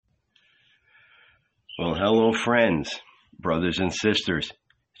Well, hello, friends, brothers and sisters,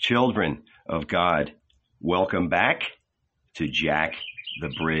 children of God. Welcome back to Jack the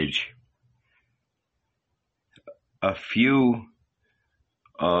Bridge. A few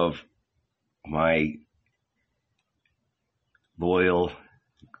of my loyal,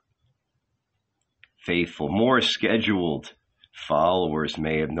 faithful, more scheduled followers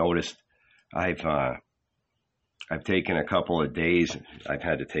may have noticed I've taken a couple of days. I've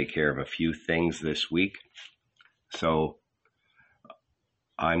had to take care of a few things this week. So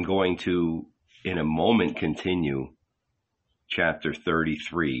I'm going to, in a moment, continue chapter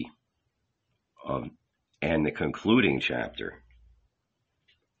 33 and the concluding chapter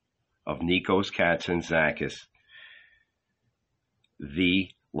of Nikos Kazantzakis, the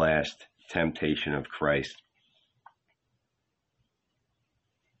last temptation of Christ.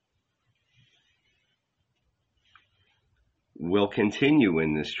 We'll continue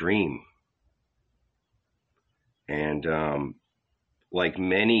in this dream. And like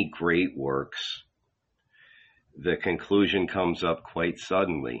many great works, the conclusion comes up quite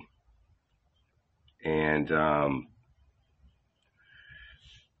suddenly. And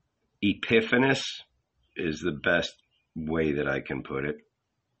Epiphanous is the best way that I can put it.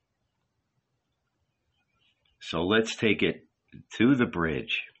 So let's take it to the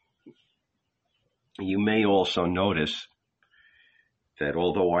bridge. You may also notice that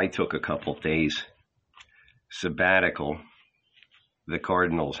although I took a couple days sabbatical, the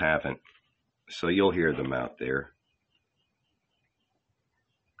Cardinals haven't. So you'll hear them out there.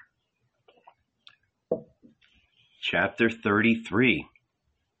 Chapter 33.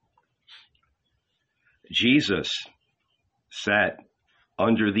 Jesus sat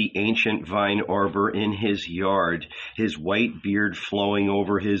under the ancient vine arbor in his yard, his white beard flowing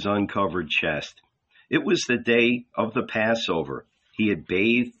over his uncovered chest. It was the day of the Passover. He had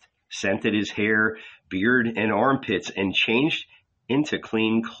bathed, scented his hair, beard, and armpits, and changed into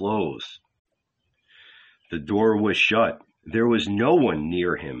clean clothes. The door was shut. There was no one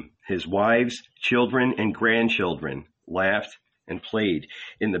near him. His wives, children, and grandchildren laughed and played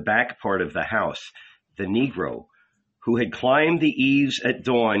in the back part of the house. The Negro, who had climbed the eaves at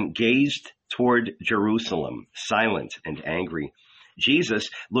dawn, gazed toward Jerusalem, silent and angry. Jesus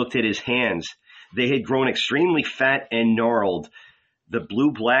looked at his hands. They had grown extremely fat and gnarled. The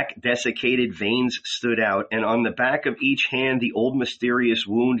blue-black desiccated veins stood out, and on the back of each hand the old mysterious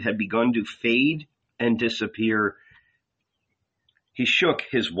wound had begun to fade and disappear. He shook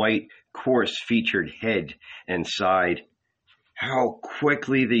his white, coarse-featured head and sighed. How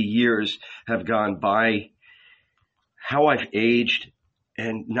quickly the years have gone by. How I've aged.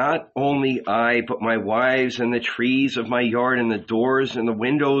 And not only I, but my wives and the trees of my yard and the doors and the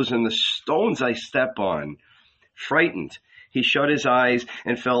windows and the stones I step on. Frightened, he shut his eyes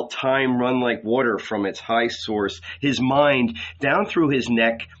and felt time run like water from its high source. His mind down through his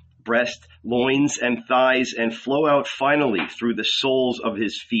neck, breast, loins, and thighs, and flow out finally through the soles of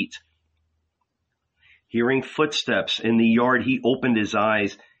his feet. Hearing footsteps in the yard, he opened his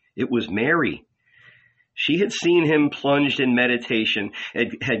eyes. It was Mary. She had seen him plunged in meditation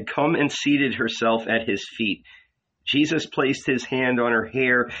and had come and seated herself at his feet. Jesus placed his hand on her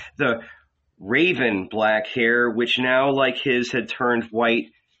hair, the raven black hair, which now, like his, had turned white.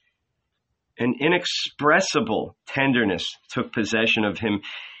 An inexpressible tenderness took possession of him.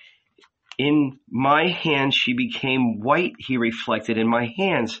 In my hands she became white, he reflected. In my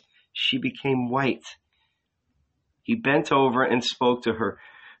hands she became white. He bent over and spoke to her.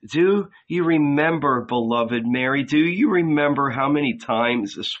 Do you remember, beloved Mary? Do you remember how many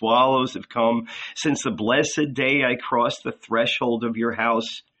times the swallows have come since the blessed day I crossed the threshold of your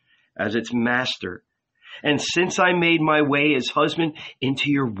house as its master? And since I made my way as husband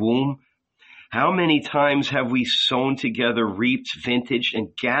into your womb, how many times have we sown together, reaped vintage,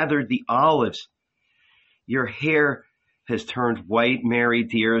 and gathered the olives? Your hair has turned white, Mary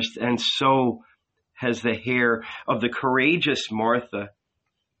dearest, and so has the hair of the courageous Martha.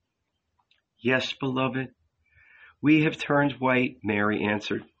 Yes, beloved, we have turned white, Mary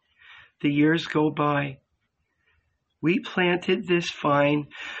answered. The years go by. We planted this vine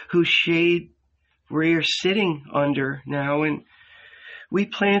whose shade we're sitting under now, and we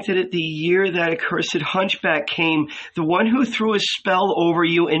planted it the year that accursed hunchback came, the one who threw a spell over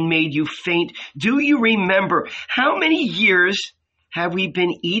you and made you faint. Do you remember? How many years have we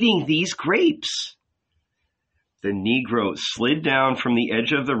been eating these grapes? The Negro slid down from the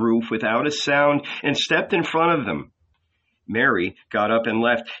edge of the roof without a sound and stepped in front of them. Mary got up and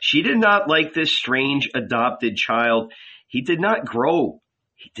left. She did not like this strange adopted child. He did not grow.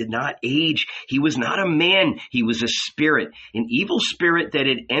 He did not age. He was not a man. He was a spirit, an evil spirit that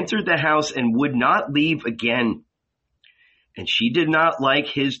had entered the house and would not leave again. And she did not like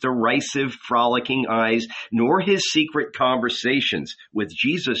his derisive, frolicking eyes, nor his secret conversations with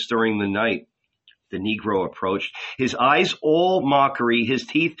Jesus during the night. The Negro approached, his eyes all mockery. His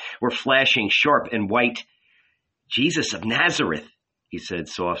teeth were flashing sharp and white. "Jesus of Nazareth," he said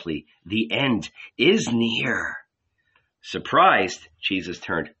softly, "the end is near." Surprised, Jesus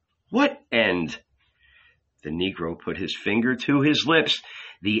turned. "What end?" The Negro put his finger to his lips.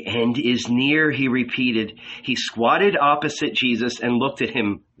 "The end is near," he repeated. He squatted opposite Jesus and looked at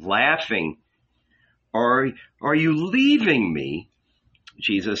him, laughing. Are you leaving me?"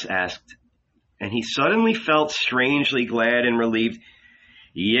 Jesus asked, and he suddenly felt strangely glad and relieved.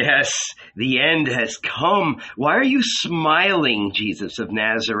 "Yes, the end has come. Why are you smiling, Jesus of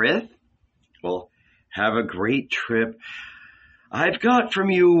Nazareth?" "Well, have a great trip. I've got from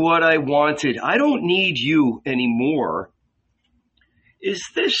you what I wanted. I don't need you anymore." "Is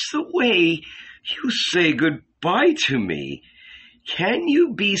this the way you say goodbye to me? Can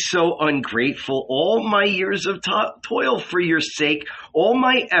you be so ungrateful? All my years of toil for your sake, all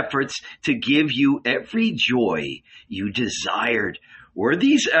my efforts to give you every joy you desired, were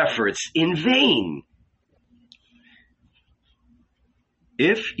these efforts in vain?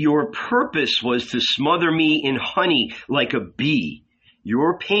 If your purpose was to smother me in honey like a bee,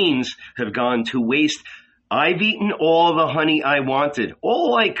 your pains have gone to waste. I've eaten all the honey I wanted,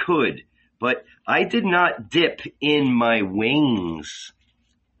 all I could, but I did not dip in my wings."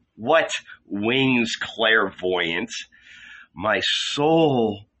 "What wings, clairvoyant?" "My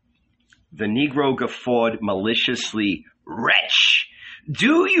soul." The Negro guffawed maliciously. "Wretch,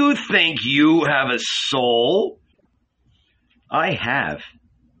 do you think you have a soul?" "I have,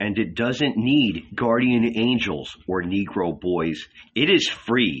 and it doesn't need guardian angels or Negro boys. It is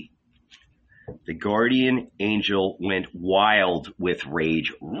free." The guardian angel went wild with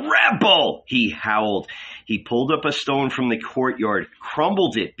rage. "Rebel!" he howled. He pulled up a stone from the courtyard,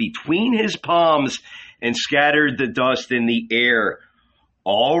 crumbled it between his palms, and scattered the dust in the air.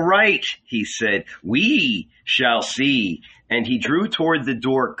 "All right," he said, "we shall see." And he drew toward the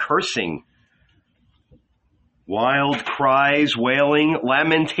door, cursing. Wild cries, wailing,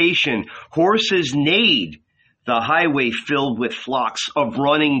 lamentation, horses neighed. The highway filled with flocks of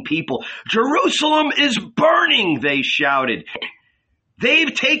running people. "Jerusalem is burning," they shouted.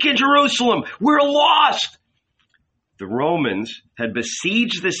 "They've taken Jerusalem. We're lost." The Romans had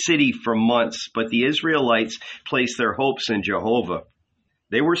besieged the city for months, but the Israelites placed their hopes in Jehovah.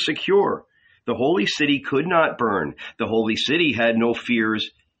 They were secure. The holy city could not burn. The holy city had no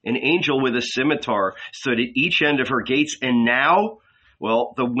fears. An angel with a scimitar stood at each end of her gates, and now,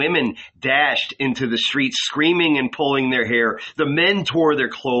 well, the women dashed into the streets, screaming and pulling their hair. The men tore their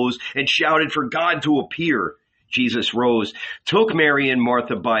clothes and shouted for God to appear. Jesus rose, took Mary and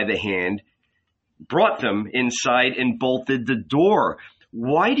Martha by the hand, brought them inside, and bolted the door.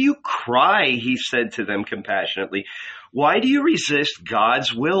 "Why do you cry?" he said to them compassionately. "Why do you resist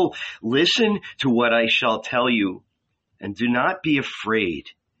God's will? Listen to what I shall tell you, and do not be afraid.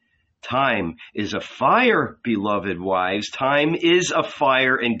 Time is a fire, beloved wives. Time is a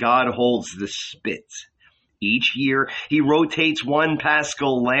fire, and God holds the spit. Each year, he rotates one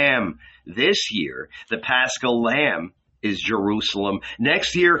paschal lamb. This year, the paschal lamb is Jerusalem.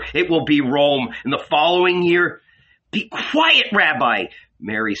 Next year, it will be Rome. And the following year, be quiet, Rabbi,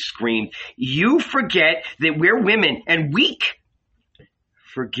 Mary screamed. You forget that we're women and weak.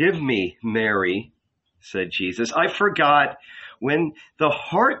 Forgive me, Mary, said Jesus. I forgot. When the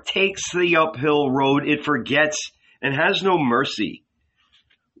heart takes the uphill road, it forgets and has no mercy.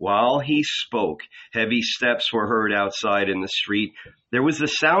 While he spoke, heavy steps were heard outside in the street. There was the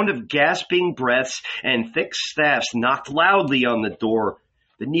sound of gasping breaths, and thick staffs knocked loudly on the door.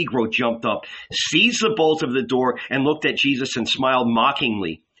 The Negro jumped up, seized the bolt of the door, and looked at Jesus and smiled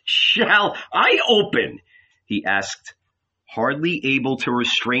mockingly. Shall I open? He asked, hardly able to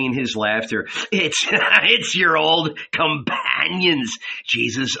restrain his laughter. It's your old companions,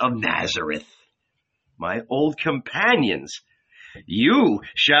 Jesus of Nazareth. My old companions? You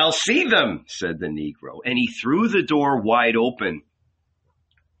shall see them, said the Negro, and he threw the door wide open.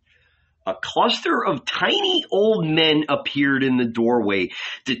 A cluster of tiny old men appeared in the doorway.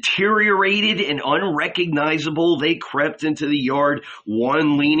 Deteriorated and unrecognizable, they crept into the yard,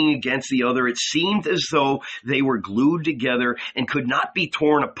 one leaning against the other. It seemed as though they were glued together and could not be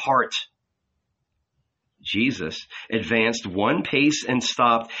torn apart. Jesus advanced one pace and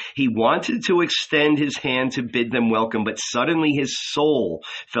stopped. He wanted to extend his hand to bid them welcome, but suddenly his soul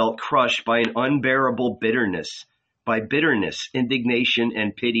felt crushed by an unbearable bitterness. by bitterness, indignation,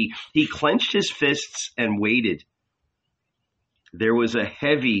 and pity. He clenched his fists and waited. There was a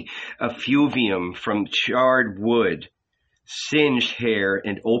heavy effluvium from charred wood, singed hair,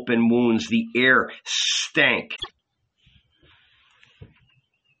 and open wounds. The air stank.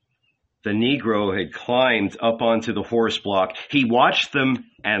 The Negro had climbed up onto the horse block. He watched them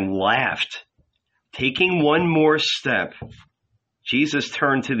and laughed. Taking one more step, Jesus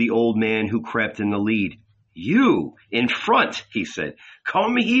turned to the old man who crept in the lead. "You, in front," he said.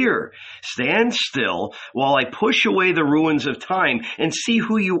 "Come here. Stand still while I push away the ruins of time and see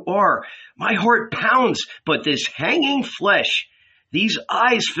who you are. My heart pounds, but this hanging flesh, these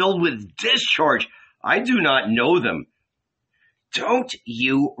eyes filled with discharge, I do not know them. Don't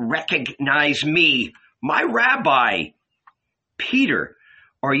you recognize me, my rabbi?" "Peter,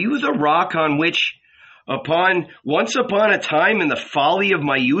 are you the rock on which, once upon a time in the folly of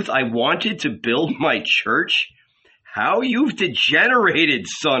my youth, I wanted to build my church? How you've degenerated,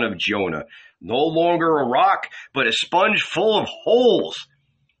 son of Jonah. No longer a rock, but a sponge full of holes.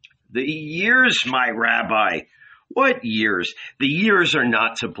 The years, my rabbi." "What years? The years are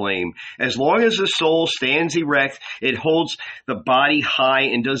not to blame. As long as the soul stands erect, it holds the body high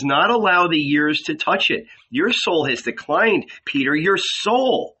and does not allow the years to touch it. Your soul has declined, Peter, your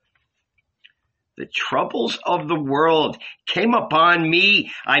soul. The troubles of the world came upon me.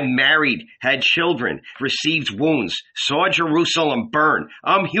 I married, had children, received wounds, saw Jerusalem burn.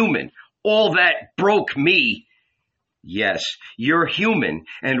 I'm human. All that broke me." "Yes, you're human,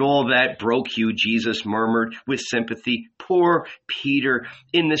 and all that broke you," Jesus murmured with sympathy. "Poor Peter,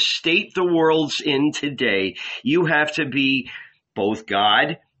 in the state the world's in today, you have to be both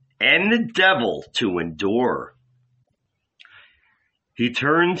God and the devil to endure." He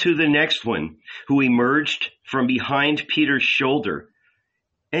turned to the next one, who emerged from behind Peter's shoulder.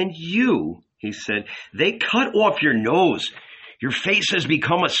 "And you," he said, "they cut off your nose. Your face has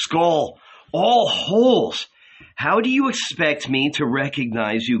become a skull, all holes. How do you expect me to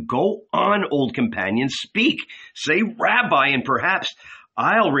recognize you? Go on, old companion, speak. Say rabbi, and perhaps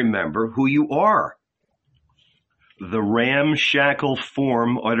I'll remember who you are." The ramshackle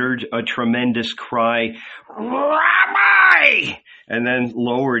form uttered a tremendous cry, "Rabbi!" and then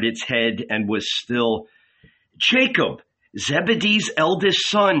lowered its head and was still. "Jacob, Zebedee's eldest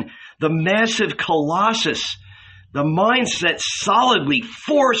son, the massive colossus, the mind set solidly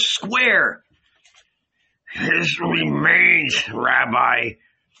four square." "This remains, Rabbi,"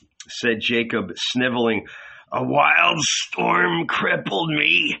 said Jacob, sniveling. "A wild storm crippled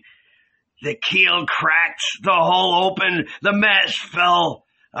me. The keel cracked, the hull opened, the mast fell.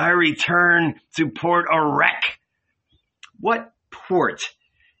 I returned to Port a wreck." "What port?"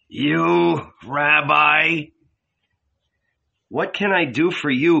 "You, Rabbi." "What can I do for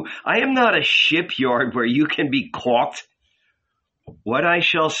you? I am not a shipyard where you can be caulked." "What I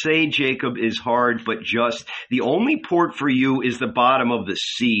shall say, Jacob, is hard but just. The only port for you is the bottom of the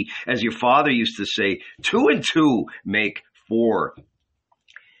sea. As your father used to say, 2 and 2 make 4.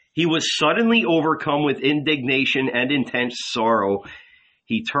 He was suddenly overcome with indignation and intense sorrow.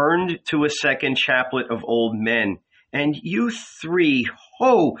 He turned to a second chaplet of old men. "And you three,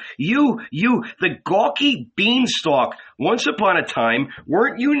 you, the gawky beanstalk, once upon a time,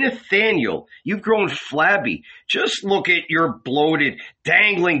 weren't you Nathaniel? You've grown flabby. Just look at your bloated,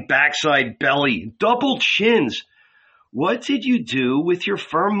 dangling backside belly, double chins. What did you do with your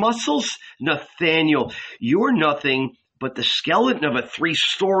firm muscles, Nathaniel? You're nothing but the skeleton of a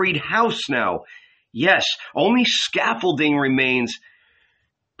 3-storied house now. Yes, only scaffolding remains.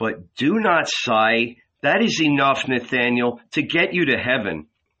 But do not sigh. That is enough, Nathaniel, to get you to heaven."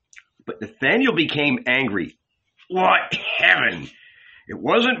 But Nathaniel became angry. "What heaven? It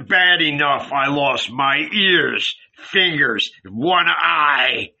wasn't bad enough I lost my ears, fingers, one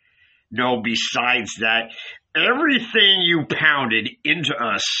eye. No, besides that, everything you pounded into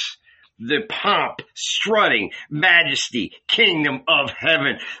us, the pomp, strutting, majesty, kingdom of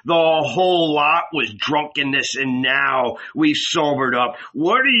heaven, the whole lot was drunkenness, and now we sobered up.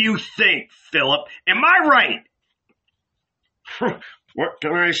 What do you think, Philip? Am I right?" "What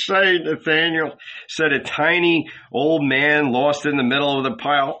can I say, Nathaniel?" said a tiny old man lost in the middle of the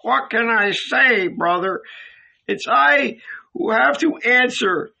pile. "What can I say, brother? It's I who have to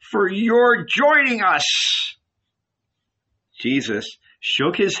answer for your joining us." Jesus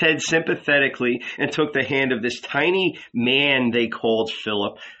shook his head sympathetically and took the hand of this tiny man they called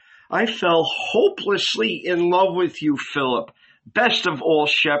Philip. "I fell hopelessly in love with you, Philip, best of all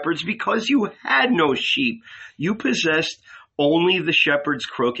shepherds, because you had no sheep. You possessed only the shepherd's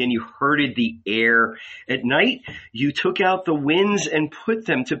crook, and you herded the air. At night, you took out the winds and put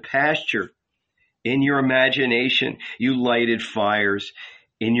them to pasture. In your imagination, you lighted fires.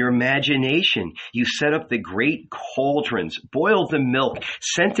 In your imagination, you set up the great cauldrons, boiled the milk,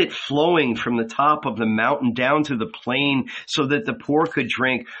 sent it flowing from the top of the mountain down to the plain so that the poor could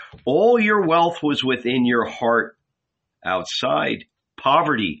drink. All your wealth was within your heart. Outside,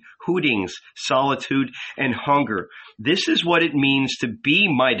 poverty, hootings, solitude, and hunger. This is what it means to be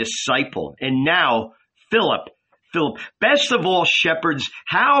my disciple. And now, Philip, best of all shepherds,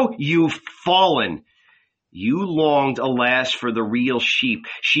 how you've fallen. You longed, alas, for the real sheep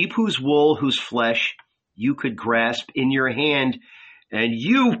whose wool, whose flesh you could grasp in your hand, and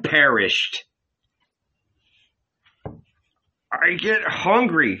you perished. I get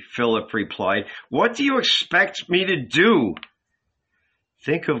hungry, Philip replied. What do you expect me to do?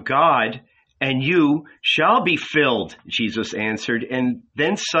 Think of God, and you shall be filled, Jesus answered, and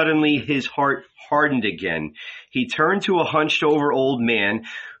then suddenly his heart hardened again. He turned to a hunched-over old man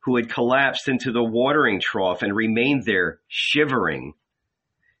who had collapsed into the watering trough and remained there, shivering.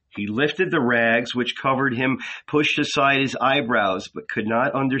 He lifted the rags which covered him, pushed aside his eyebrows, but could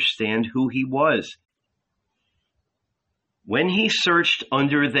not understand who he was. When he searched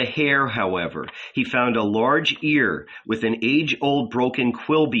under the hair, however, he found a large ear with an age-old broken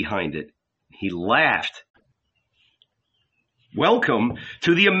quill behind it. He laughed. Welcome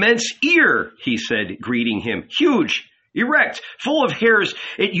to the immense ear, he said, greeting him. Huge, erect, full of hairs.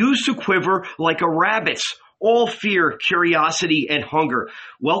 It used to quiver like a rabbit's. All fear, curiosity, and hunger.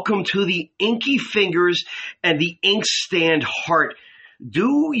 Welcome to the inky fingers and the inkstand heart.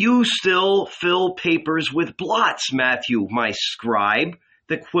 Do you still fill papers with blots, Matthew, my scribe?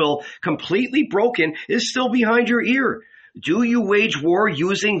 The quill, completely broken, is still behind your ear. Do you wage war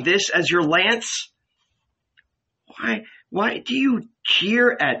using this as your lance? Why do you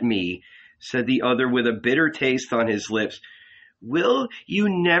jeer at me? Said the other with a bitter taste on his lips. Will you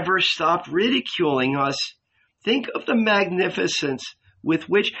never stop ridiculing us? Think of the magnificence with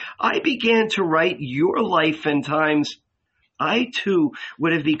which I began to write your life and times. I, too,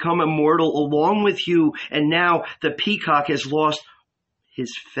 would have become immortal along with you, and now the peacock has lost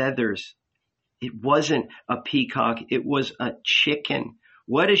his feathers. It wasn't a peacock, it was a chicken.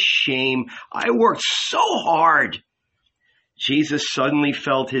 What a shame. I worked so hard. Jesus suddenly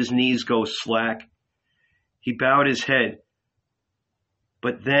felt his knees go slack. He bowed his head.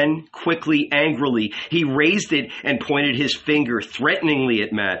 But then, quickly, angrily, he raised it and pointed his finger threateningly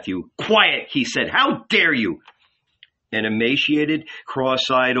at Matthew. Quiet, he said. How dare you? An emaciated,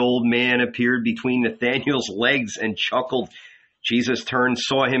 cross-eyed old man appeared between Nathanael's legs and chuckled. Jesus turned,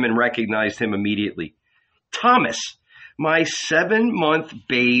 saw him, and recognized him immediately. Thomas, my 7-month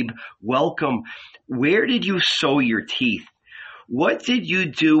babe, welcome. Where did you sow your teeth? What did you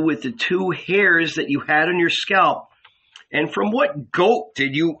do with the 2 hairs that you had on your scalp? And from what goat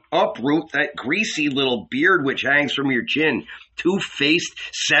did you uproot that greasy little beard which hangs from your chin? 2-faced,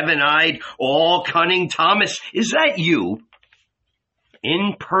 7-eyed, all-cunning Thomas, is that you?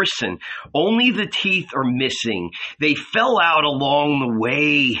 In person, only the teeth are missing. They fell out along the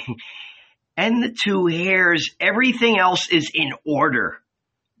way. And the 2 hairs, everything else is in order.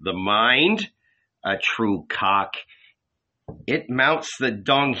 The mind, a true cock. It mounts the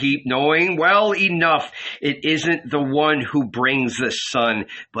dung heap knowing well enough it isn't the one who brings the sun,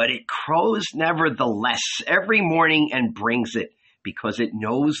 but it crows nevertheless every morning and brings it because it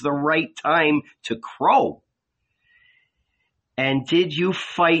knows the right time to crow. And did you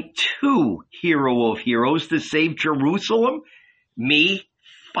fight too, hero of heroes, to save Jerusalem? Me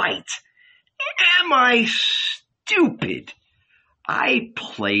fight. Am I stupid? I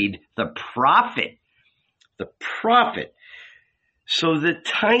played the prophet. The prophet. So the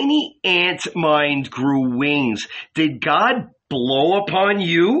tiny ant mind grew wings. Did God blow upon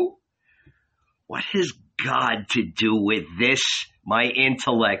you? What has God to do with this? My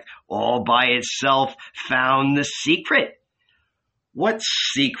intellect all by itself found the secret. What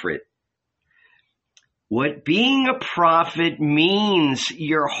secret? What being a prophet means.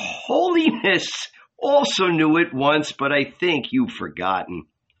 Your holiness also knew it once, but I think you've forgotten.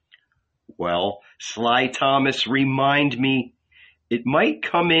 Well, Sly Thomas, remind me. It might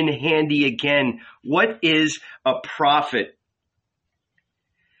come in handy again. What is a prophet?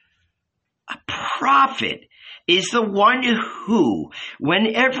 A prophet is the one who,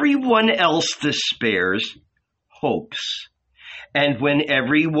 when everyone else despairs, hopes. And when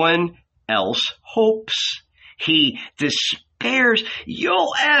everyone else hopes, he despairs.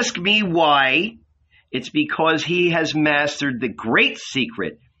 You'll ask me why. It's because he has mastered the great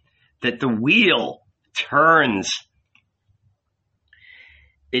secret that the wheel turns.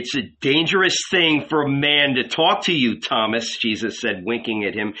 It's a dangerous thing for a man to talk to you, Thomas, Jesus said, winking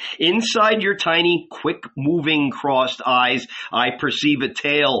at him. Inside your tiny, quick-moving crossed eyes, I perceive a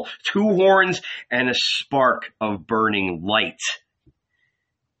tail, 2 horns, and a spark of burning light.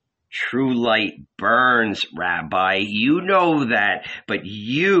 True light burns, Rabbi. You know that. But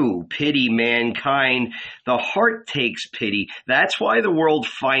you pity mankind. The heart takes pity. That's why the world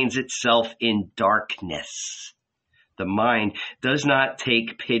finds itself in darkness. The mind does not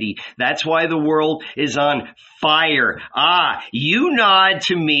take pity. That's why the world is on fire. Ah, you nod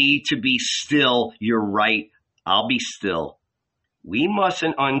to me to be still. You're right. I'll be still. We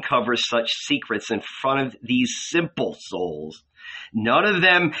mustn't uncover such secrets in front of these simple souls. None of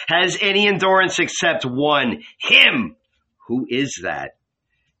them has any endurance except one, him. Who is that?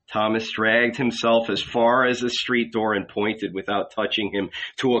 Thomas dragged himself as far as the street door and pointed without touching him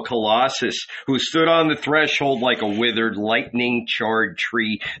to a colossus who stood on the threshold like a withered, lightning-charred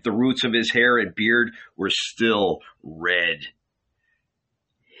tree. The roots of his hair and beard were still red.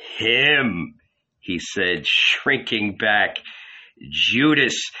 Him, he said, shrinking back.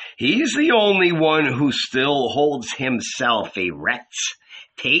 Judas, he's the only one who still holds himself erect.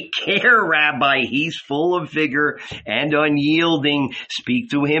 Take care, Rabbi. He's full of vigor and unyielding.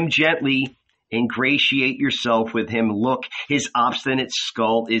 Speak to him gently. Ingratiate yourself with him. Look, his obstinate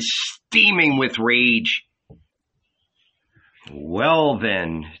skull is steaming with rage. Well,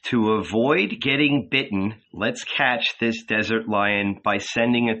 then, to avoid getting bitten, let's catch this desert lion by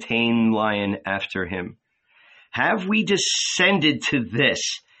sending a tame lion after him. Have we descended to this?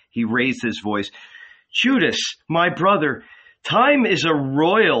 He raised his voice. Judas, my brother, time is a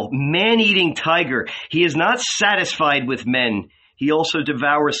royal, man-eating tiger. He is not satisfied with men. He also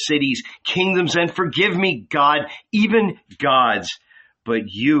devours cities, kingdoms, and forgive me, God, even gods. But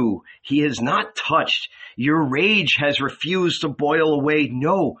you, he has not touched. Your rage has refused to boil away.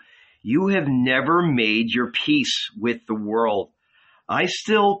 No, you have never made your peace with the world. I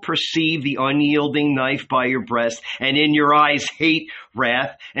still perceive the unyielding knife by your breast, and in your eyes hate,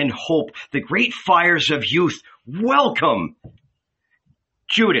 wrath, and hope, the great fires of youth. Welcome!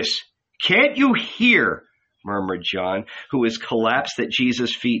 Judas, can't you hear? Murmured John, who was collapsed at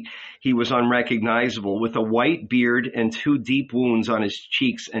Jesus' feet. He was unrecognizable, with a white beard and 2 deep wounds on his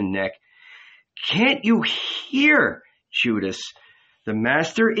cheeks and neck. Can't you hear, Judas? The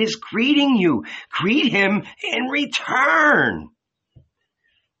Master is greeting you. Greet him in return.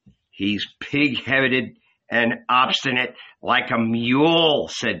 He's pig-headed and obstinate like a mule,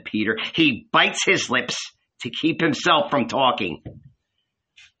 said Peter. He bites his lips to keep himself from talking.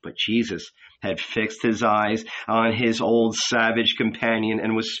 But Jesus had fixed his eyes on his old savage companion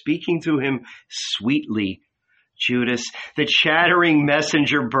and was speaking to him sweetly. Judas, the chattering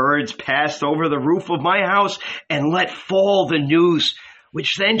messenger birds passed over the roof of my house and let fall the news,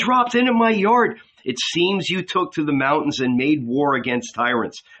 which then dropped into my yard. It seems you took to the mountains and made war against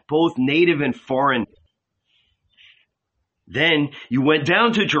tyrants, both native and foreign. Then you went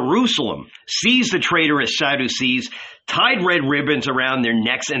down to Jerusalem, seized the traitorous Sadducees, tied red ribbons around their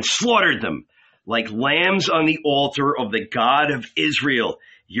necks, and slaughtered them like lambs on the altar of the God of Israel.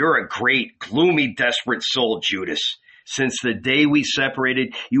 You're a great, gloomy, desperate soul, Judas. Since the day we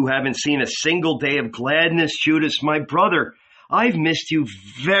separated, you haven't seen a single day of gladness, Judas, my brother. I've missed you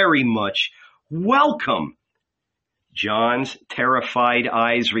very much. Welcome. John's terrified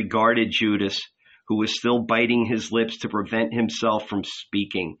eyes regarded Judas, who was still biting his lips to prevent himself from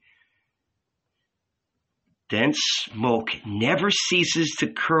speaking. Dense smoke never ceases to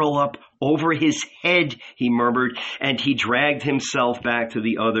curl up over his head, he murmured, and he dragged himself back to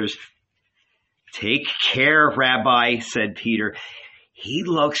the others. Take care, Rabbi, said Peter. He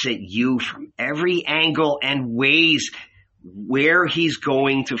looks at you from every angle and weighs where he's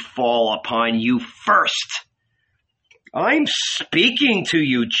going to fall upon you first. I'm speaking to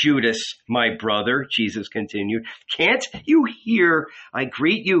you, Judas, my brother, Jesus continued. Can't you hear? I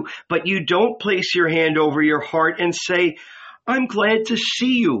greet you, but you don't place your hand over your heart and say, I'm glad to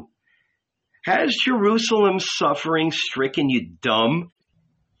see you. Has Jerusalem's suffering stricken you dumb?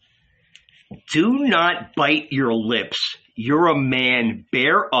 Do not bite your lips. You're a man.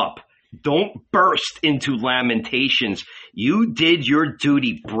 Bear up. Don't burst into lamentations. You did your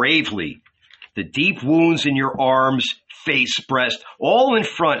duty bravely. The deep wounds in your arms, face, breast, all in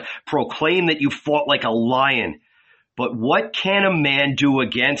front, proclaim that you fought like a lion. But what can a man do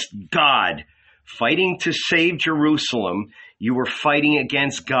against God? Fighting to save Jerusalem, you were fighting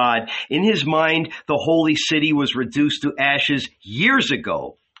against God. In his mind, the holy city was reduced to ashes years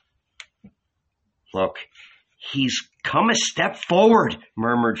ago. Look, he's come a step forward,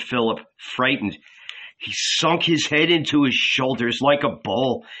 murmured Philip, frightened. He sunk his head into his shoulders like a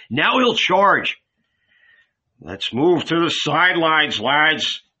bull. Now he'll charge. Let's move to the sidelines,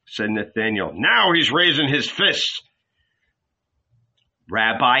 lads, said Nathanael. Now he's raising his fists.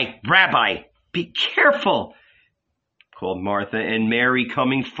 Rabbi, be careful, called Martha and Mary,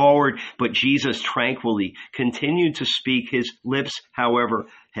 coming forward. But Jesus tranquilly continued to speak. His lips, however,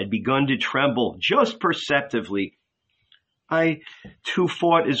 had begun to tremble just perceptibly. I, too,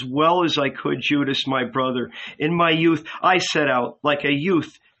 fought as well as I could, Judas, my brother. In my youth, I set out like a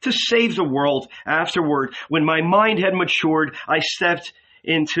youth to save the world. Afterward, when my mind had matured, I stepped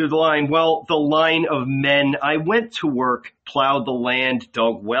into the line of men. I went to work, plowed the land,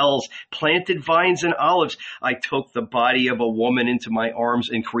 dug wells, planted vines and olives. I took the body of a woman into my arms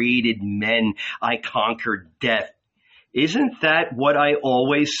and created men. I conquered death. Isn't that what I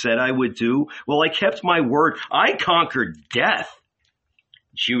always said I would do? Well, I kept my word. I conquered death.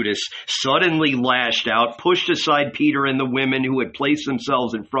 Judas suddenly lashed out, pushed aside Peter and the women who had placed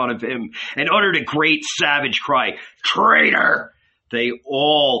themselves in front of him, and uttered a great savage cry, "Traitor!" They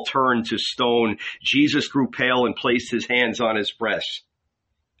all turned to stone. Jesus grew pale and placed his hands on his breast.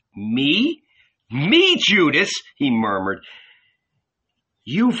 Me, Judas, he murmured.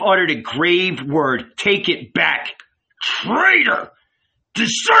 You've uttered a grave word. Take it back. Traitor!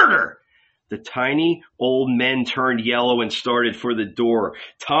 Deserter! The tiny old men turned yellow and started for the door.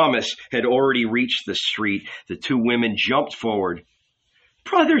 Thomas had already reached the street. The two women jumped forward.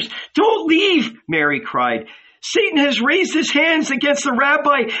 Brothers, don't leave, Mary cried. Satan has raised his hands against the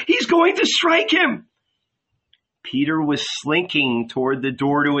rabbi. He's going to strike him. Peter was slinking toward the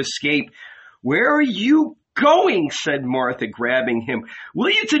door to escape. Where are you going? Said Martha, grabbing him.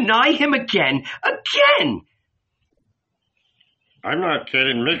 Will you deny him again? Again! I'm not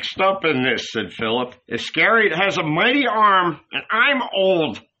getting mixed up in this, said Philip. Iscariot has a mighty arm, and I'm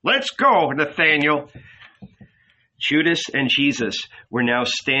old. Let's go, Nathanael. Judas and Jesus were now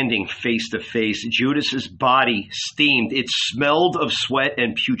standing face to face. Judas's body steamed. It smelled of sweat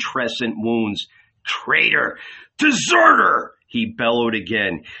and putrescent wounds. Traitor! Deserter! He bellowed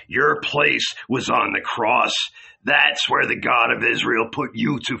again. Your place was on the cross. That's where the God of Israel put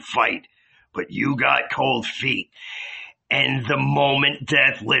you to fight. But you got cold feet. And the moment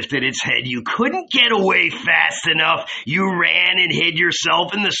death lifted its head, you couldn't get away fast enough. You ran and hid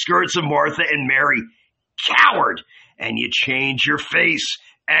yourself in the skirts of Martha and Mary. Coward! And you changed your face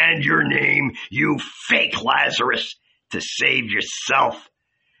and your name, you fake Lazarus, to save yourself.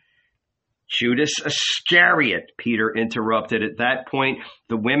 Judas Iscariot, Peter interrupted. At that point,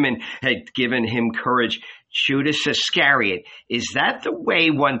 the women had given him courage. Judas Iscariot, is that the way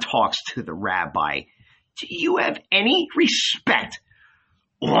one talks to the rabbi? Do you have any respect?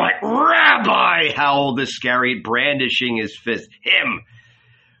 What rabbi? Howled Iscariot, brandishing his fist. Him.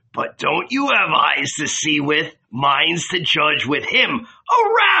 But don't you have eyes to see with, minds to judge with him?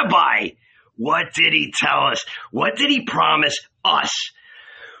 A rabbi! What did he tell us? What did he promise us?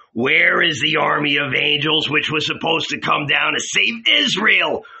 Where is the army of angels which was supposed to come down to save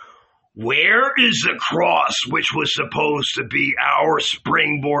Israel? Where is the cross which was supposed to be our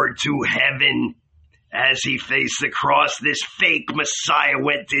springboard to heaven? As he faced the cross, this fake Messiah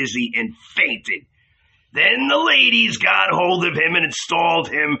went dizzy and fainted. Then the ladies got hold of him and installed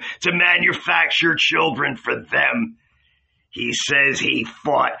him to manufacture children for them. He says he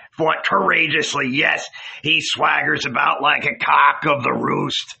fought courageously. Yes, he swaggers about like a cock of the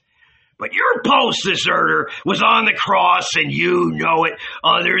roost. But your post-deserter was on the cross, and you know it.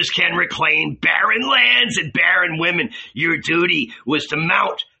 Others can reclaim barren lands and barren women. Your duty was to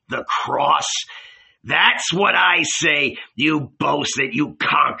mount the cross. That's what I say. You boast that you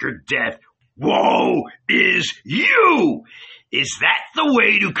conquered death. Woe is you! Is that the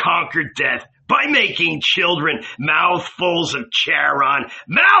way to conquer death? By making children mouthfuls of Charon.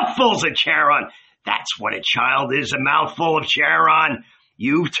 Mouthfuls of Charon! That's what a child is, a mouthful of Charon.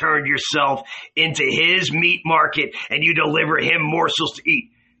 You turned yourself into his meat market, and you deliver him morsels to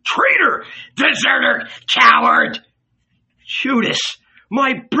eat. Traitor! Deserter! Coward! Judas!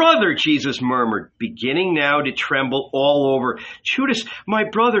 My brother, Jesus murmured, beginning now to tremble all over. Judas, my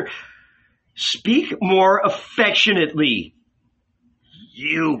brother, speak more affectionately.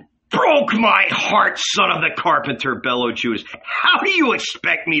 You broke my heart, son of the carpenter, bellowed Judas. How do you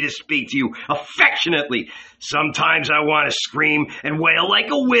expect me to speak to you affectionately? Sometimes I want to scream and wail like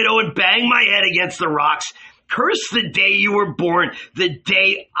a widow and bang my head against the rocks. Curse the day you were born, the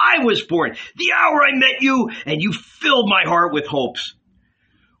day I was born, the hour I met you, and you filled my heart with hopes.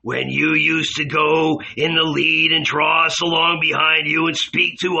 When you used to go in the lead and draw us along behind you and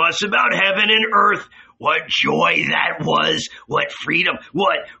speak to us about heaven and earth, what joy that was, what freedom,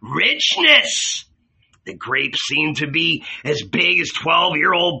 what richness. The grapes seemed to be as big as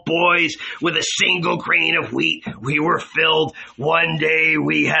 12-year-old boys with a single grain of wheat. We were filled. One day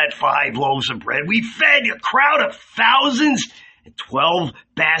we had 5 loaves of bread. We fed a crowd of thousands, and 12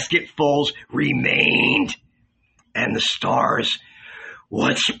 basketfuls remained. And the stars,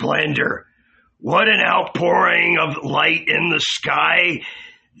 what splendor! What an outpouring of light in the sky.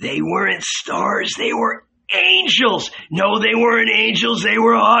 They weren't stars, they were angels. No, they weren't angels, they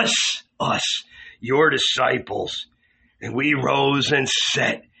were us, your disciples. And we rose and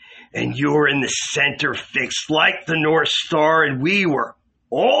set, and you were in the center fixed like the North Star, and we were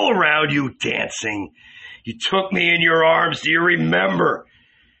all around you dancing. You took me in your arms, do you remember?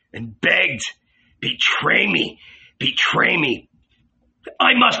 And begged, betray me.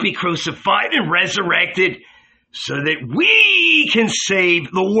 I must be crucified and resurrected so that we can save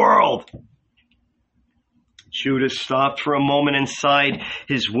the world. Judas stopped for a moment and sighed.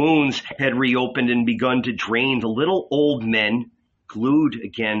 His wounds had reopened and begun to drain. The little old men, glued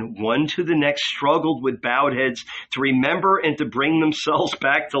again, one to the next, struggled with bowed heads to remember and to bring themselves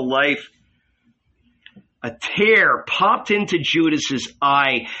back to life. A tear popped into Judas's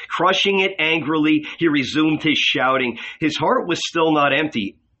eye. Crushing it angrily, he resumed his shouting. His heart was still not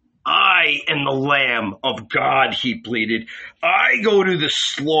empty. I am the Lamb of God, he pleaded. I go to the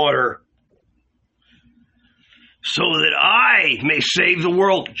slaughter so that I may save the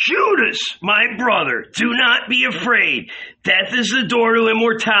world. Judas, my brother, do not be afraid. Death is the door to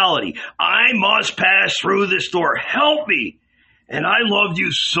immortality. I must pass through this door. Help me. And I loved you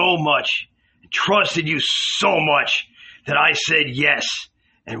so much, trusted you so much, that I said yes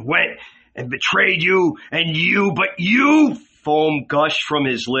and went and betrayed you, but you. Foam gushed from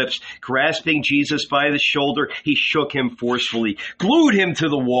his lips. Grasping Jesus by the shoulder, he shook him forcefully, glued him to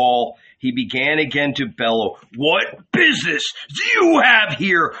the wall. He began again to bellow. What business do you have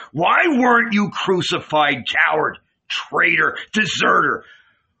here? Why weren't you crucified, coward, traitor, deserter?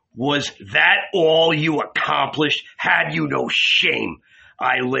 Was that all you accomplished? Had you no shame?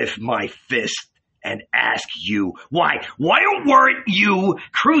 I lift my fist and ask you, why weren't you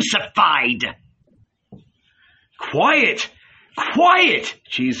crucified? Quiet,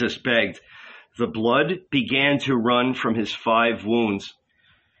 Jesus begged. The blood began to run from his 5 wounds.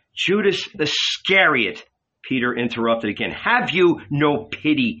 Judas Iscariot, Peter interrupted again, have you no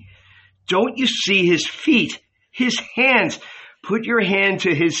pity? Don't you see his feet, his hands? Put your hand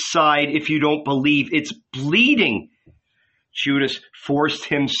to his side if you don't believe. It's bleeding. Judas forced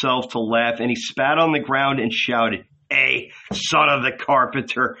himself to laugh, and he spat on the ground and shouted, Hey, son of the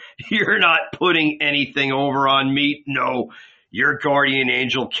carpenter, you're not putting anything over on me. No, your guardian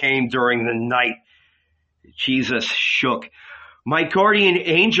angel came during the night. Jesus shook. My guardian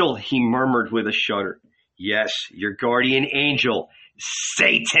angel, he murmured with a shudder. Yes, your guardian angel,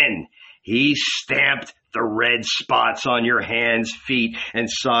 Satan. He stamped the red spots on your hands, feet, and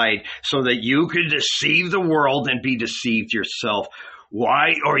side so that you could deceive the world and be deceived yourself.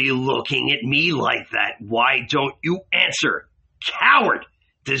 Why are you looking at me like that? Why don't you answer? Coward,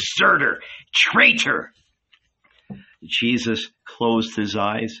 deserter, traitor. Jesus closed his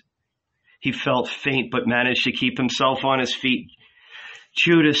eyes. He felt faint but managed to keep himself on his feet.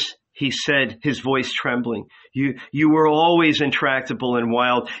 Judas, he said, his voice trembling, you were always intractable and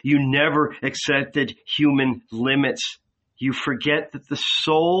wild. You never accepted human limits. You forget that the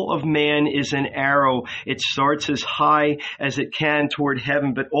soul of man is an arrow. It starts as high as it can toward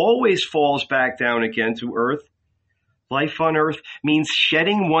heaven, but always falls back down again to earth. Life on earth means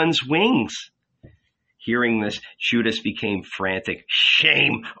shedding one's wings. Hearing this, Judas became frantic.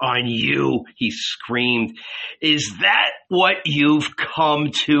 Shame on you, he screamed. Is that what you've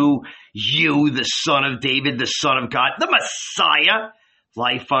come to? You, the son of David, the son of God, the Messiah?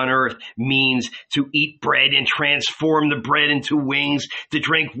 Life on earth means to eat bread and transform the bread into wings, to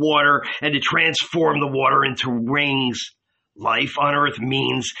drink water and to transform the water into wings. Life on earth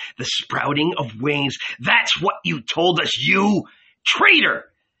means the sprouting of wings. That's what you told us, you traitor.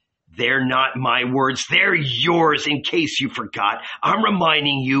 They're not my words. They're yours, in case you forgot. I'm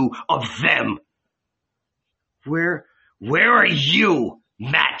reminding you of them. Where are you,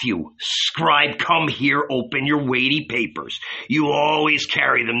 Matthew? Scribe, come here, open your weighty papers. You always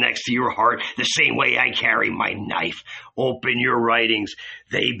carry them next to your heart, the same way I carry my knife. Open your writings.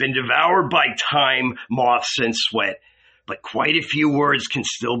 They've been devoured by time, moths, and sweat. But quite a few words can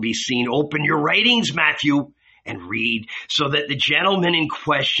still be seen. Open your writings, Matthew, and read so that the gentleman in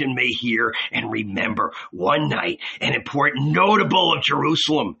question may hear and remember. One night, an important notable of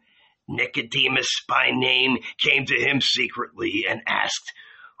Jerusalem, Nicodemus by name, came to him secretly and asked,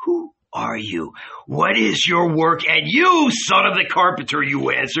 Who are you? What is your work? And you, son of the carpenter, you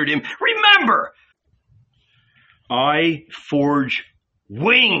answered him, Remember I forge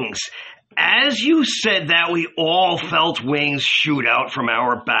wings. As you said that, we all felt wings shoot out from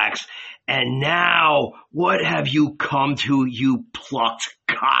our backs. And now, what have you come to, you plucked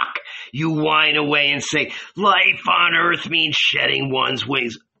cock? You whine away and say, life on earth means shedding one's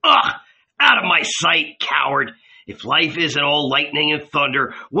wings. Ugh! Out of my sight, coward. If life isn't all lightning and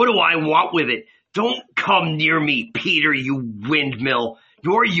thunder, what do I want with it? Don't come near me, Peter, you windmill,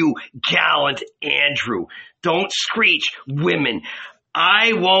 nor you gallant Andrew. Don't screech, women.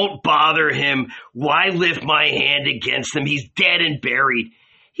 I won't bother him. Why lift my hand against him? He's dead and buried.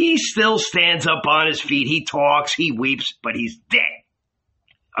 He still stands up on his feet. He talks, he weeps, but he's dead.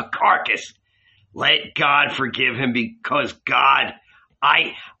 A carcass. Let God forgive him, because God,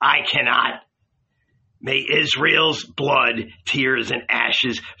 I cannot. May Israel's blood, tears, and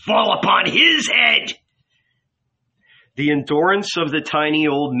ashes fall upon his head. The endurance of the tiny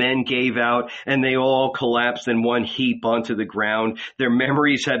old men gave out, and they all collapsed in one heap onto the ground. Their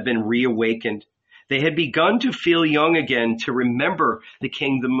memories had been reawakened. They had begun to feel young again, to remember the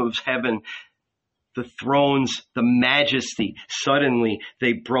kingdom of heaven, the thrones, the majesty. Suddenly,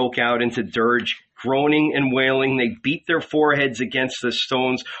 they broke out into dirge. Groaning and wailing, they beat their foreheads against the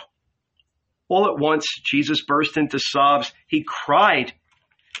stones. All at once, Jesus burst into sobs. He cried,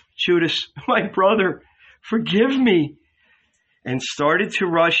 Judas, my brother, forgive me, and started to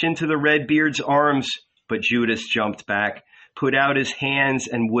rush into the Redbeard's arms. But Judas jumped back, put out his hands,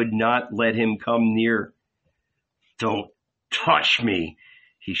 and would not let him come near. Don't touch me,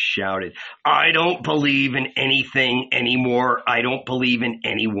 he shouted. I don't believe in anything anymore. I don't believe in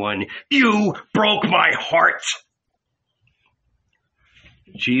anyone. You broke my heart.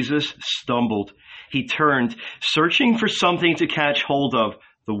 Jesus stumbled. He turned, searching for something to catch hold of.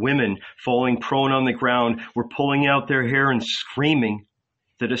 The women, falling prone on the ground, were pulling out their hair and screaming.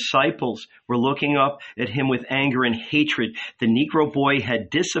 The disciples were looking up at him with anger and hatred. The Negro boy had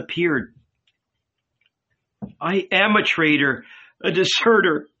disappeared. I am a traitor, a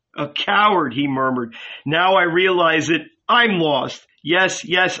deserter, a coward, he murmured. Now I realize it. I'm lost. Yes,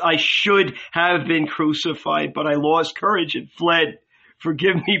 I should have been crucified, but I lost courage and fled.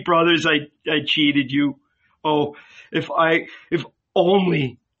 Forgive me, brothers, I cheated you. Oh, if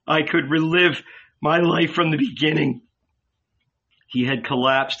only I could relive my life from the beginning. He had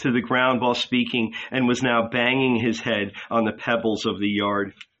collapsed to the ground while speaking and was now banging his head on the pebbles of the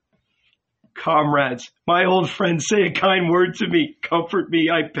yard. Comrades, my old friends, say a kind word to me. Comfort me.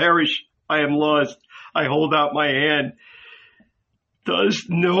 I perish. I am lost. I hold out my hand. Does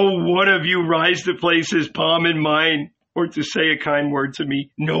no one of you rise to place his palm in mine, or to say a kind word to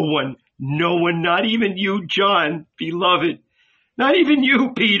me? No one, not even you, John, beloved. Not even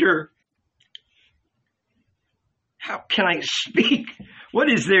you, Peter. How can I speak? What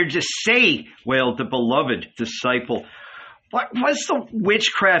is there to say? Wailed the beloved disciple. What was the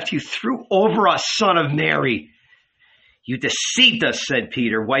witchcraft you threw over us, son of Mary? You deceived us, said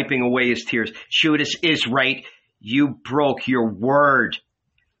Peter, wiping away his tears. Judas is right. You broke your word.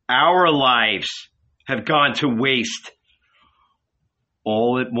 Our lives have gone to waste.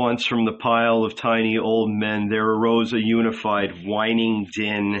 All at once from the pile of tiny old men there arose a unified whining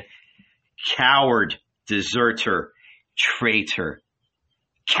din. Coward, deserter, traitor.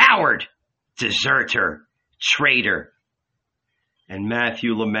 Coward, deserter, traitor. And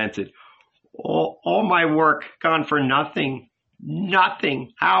Matthew lamented, all my work gone for nothing.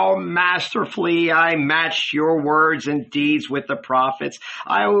 Nothing. How masterfully I matched your words and deeds with the prophets.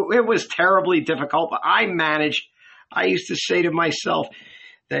 It was terribly difficult, but I managed. I used to say to myself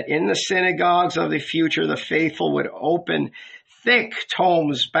that in the synagogues of the future, the faithful would open thick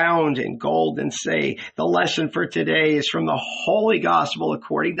tomes bound in gold and say, the lesson for today is from the Holy Gospel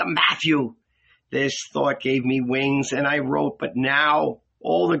according to Matthew. This thought gave me wings and I wrote, but now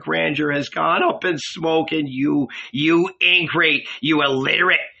all the grandeur has gone up in smoke, and you ingrate, you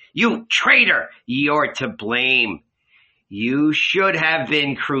illiterate, you traitor, you're to blame. You should have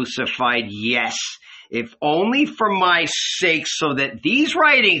been crucified, yes, if only for my sake, so that these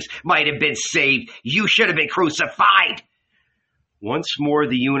writings might have been saved. You should have been crucified. Once more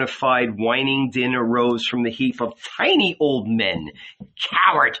the unified whining din arose from the heap of tiny old men.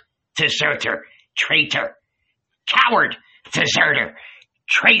 Coward, deserter, traitor. Coward, deserter,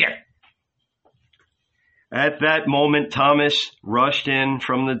 traitor. At that moment, Thomas rushed in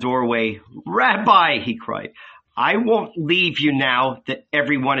from the doorway. Rabbi, he cried, I won't leave you now that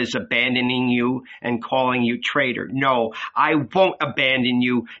everyone is abandoning you and calling you traitor. No, I won't abandon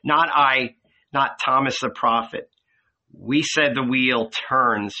you. Not I, not Thomas the prophet. We said the wheel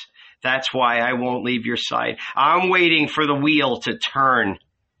turns. That's why I won't leave your side. I'm waiting for the wheel to turn.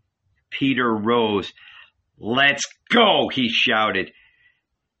 Peter rose. "Let's go," he shouted.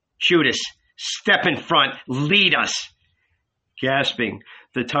 "Judas, step in front, lead us." Gasping,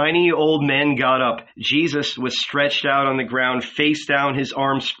 the tiny old men got up. Jesus was stretched out on the ground, face down, his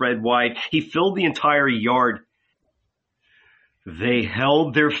arms spread wide. He filled the entire yard. They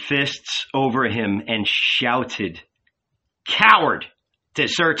held their fists over him and shouted, "Coward,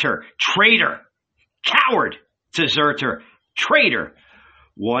 deserter, traitor! Coward, deserter, traitor!"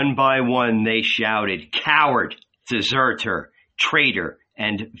 One by one they shouted, "Coward, deserter, traitor,"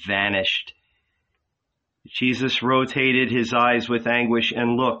 and vanished. Jesus rotated his eyes with anguish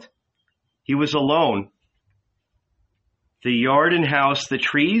and looked. He was alone. The yard and house, the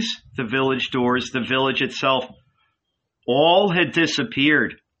trees, the village doors, the village itself, all had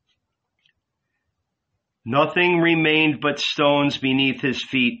disappeared. Nothing remained but stones beneath his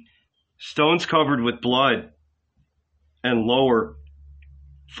feet, stones covered with blood. And lower,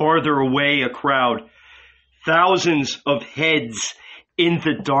 farther away, a crowd, thousands of heads in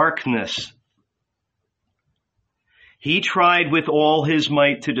the darkness. He tried with all his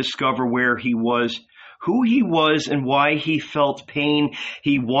might to discover where he was, who he was, and why he felt pain.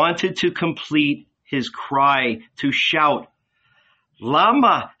 He wanted to complete his cry, to shout,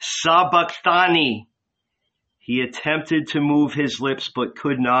 "Lama sabachthani." He attempted to move his lips but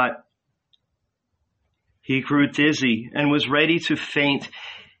could not. He grew dizzy and was ready to faint.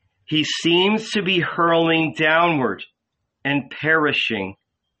 He seemed to be hurling downward and perishing.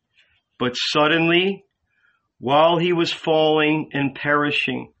 But suddenly, while he was falling and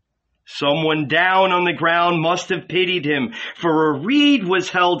perishing, someone down on the ground must have pitied him, for a reed was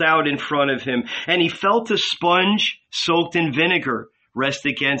held out in front of him, and he felt a sponge soaked in vinegar rest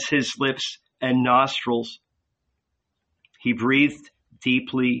against his lips and nostrils. He breathed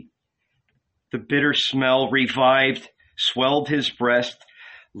deeply. The bitter smell revived, swelled his breast,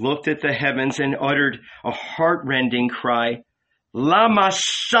 looked at the heavens, and uttered a heart-rending cry, "Lama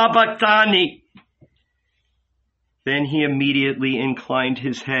sabachthani." Then he immediately inclined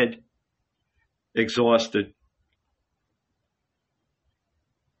his head, exhausted.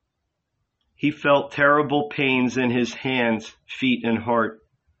 He felt terrible pains in his hands, feet, and heart.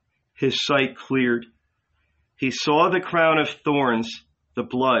 His sight cleared. He saw the crown of thorns, the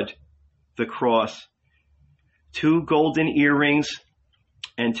blood, the cross, 2 golden earrings,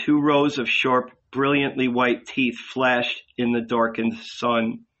 and 2 rows of sharp, brilliantly white teeth flashed in the darkened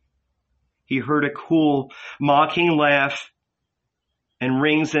sun. He heard a cool, mocking laugh, and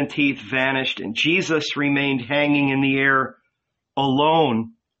rings and teeth vanished, and Jesus remained hanging in the air,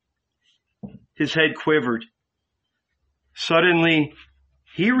 alone. His head quivered. Suddenly,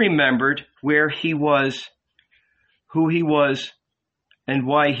 he remembered where he was, who he was, and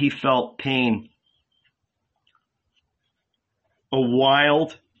why he felt pain. A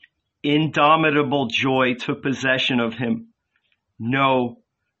wild, indomitable joy took possession of him. No,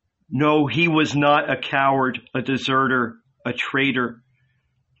 he was not a coward, a deserter, a traitor.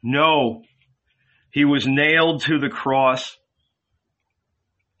 No, he was nailed to the cross.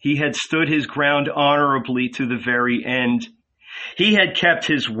 He had stood his ground honorably to the very end. He had kept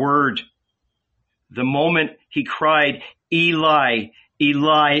his word. The moment he cried, "Eli,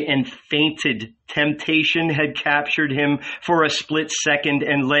 Eli," and fainted, temptation had captured him for a split second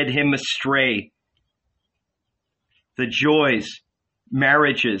and led him astray. The joys,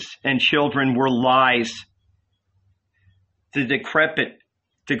 marriages, and children were lies. The decrepit,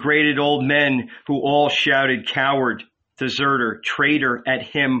 degraded old men who all shouted coward, deserter, traitor at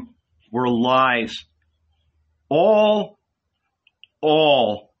him were lies. All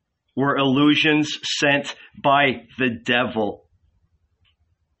were illusions sent by the devil.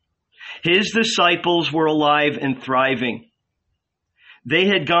 His disciples were alive and thriving. They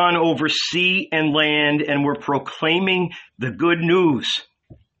had gone over sea and land and were proclaiming the good news.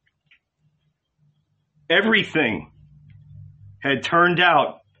 Everything had turned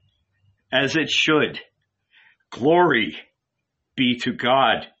out as it should. Glory be to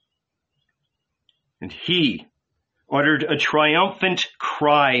God. And he uttered a triumphant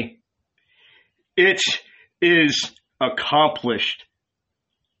cry, "It is accomplished."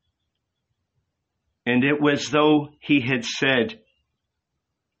 And it was as though he had said,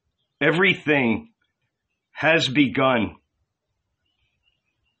 "Everything has begun."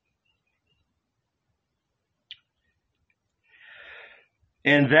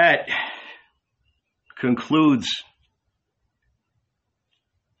 And that concludes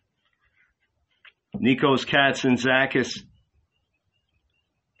Nikos Kazantzakis'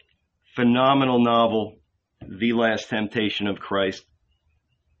 phenomenal novel, The Last Temptation of Christ,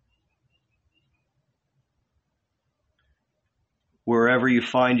 where wherever you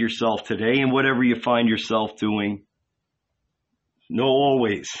find yourself today and whatever you find yourself doing, know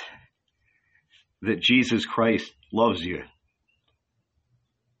always that Jesus Christ loves you.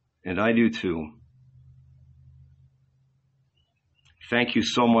 And I do too. Thank you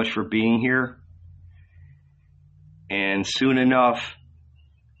so much for being here. And soon enough,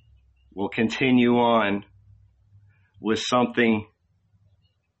 we'll continue on with something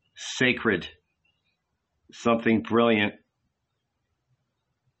sacred, something brilliant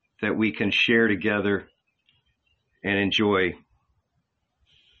that we can share together and enjoy.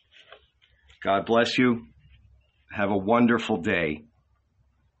 God bless you. Have a wonderful day.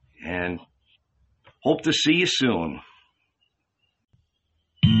 And hope to see you soon.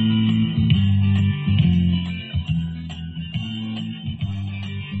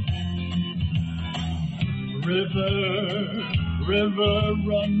 River, river,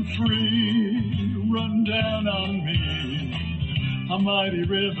 run free, run down on me. A mighty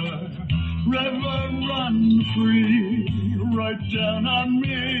river, river, run free, right down on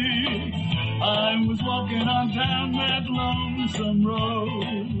me. I was walking on down that lonesome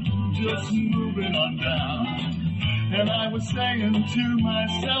road, just moving on down. And I was saying to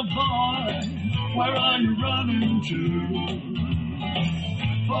myself, boy, where are you running to?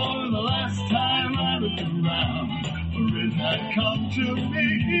 For the last time I looked around, for it had come to me.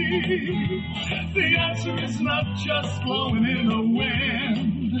 The answer is not just blowing in the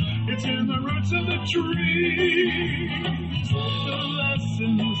wind, it's in the roots of the trees. The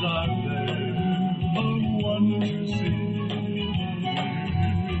lessons are there, a wonder to see.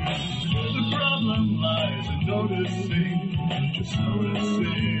 The problem lies in noticing, just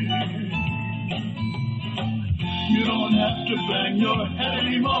noticing. You don't have to bang your head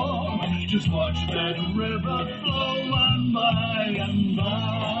anymore. Just watch that river flow on by and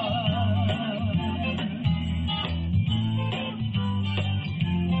by.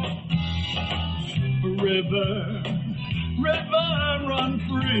 River, river, run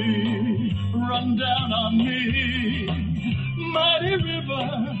free, run down on me. Mighty river,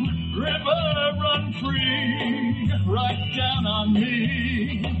 river, run free, right down on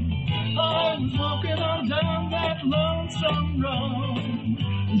me. I was walking on down that lonesome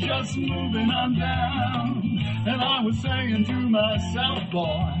road, just moving on down, and I was saying to myself,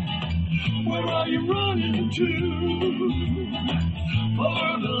 boy, where are you running to?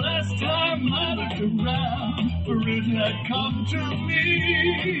 For the last time I looked around, for it had come to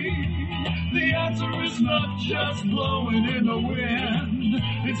me. The answer is not just blowing in the wind,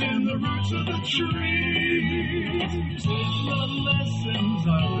 it's in the roots of the trees. The lessons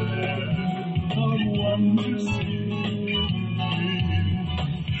are there, a wonder to see.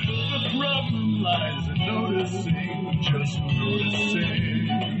 The problem lies in noticing, just noticing.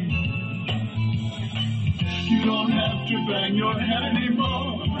 You don't have to bang your head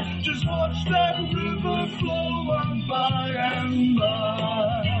anymore, just watch that river flow on by and by.